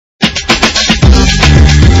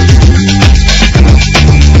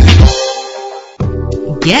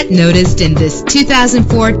Get noticed in this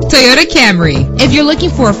 2004 Toyota Camry. If you're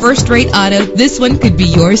looking for a first-rate auto, this one could be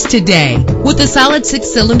yours today. With a solid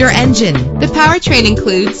 6-cylinder engine, the powertrain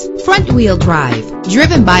includes front-wheel drive,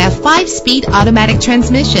 driven by a 5-speed automatic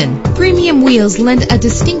transmission. Premium wheels lend a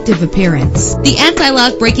distinctive appearance. The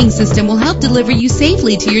anti-lock braking system will help deliver you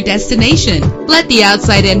safely to your destination. Let the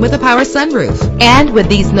outside in with a power sunroof. And with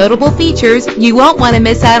these notable features, you won't want to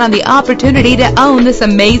miss out on the opportunity to own this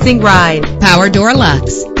amazing ride. Power door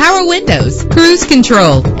locks, power windows, cruise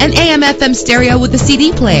control, an AM/FM stereo with a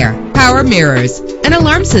CD player, power mirrors, an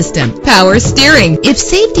alarm system, power steering. If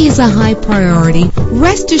safety is a high priority,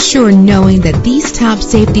 rest assured knowing that these top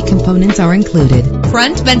safety components are included: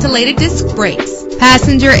 front ventilated disc brakes,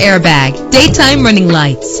 passenger airbag, daytime running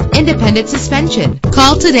lights, independent suspension.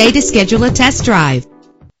 Call today to schedule a test drive.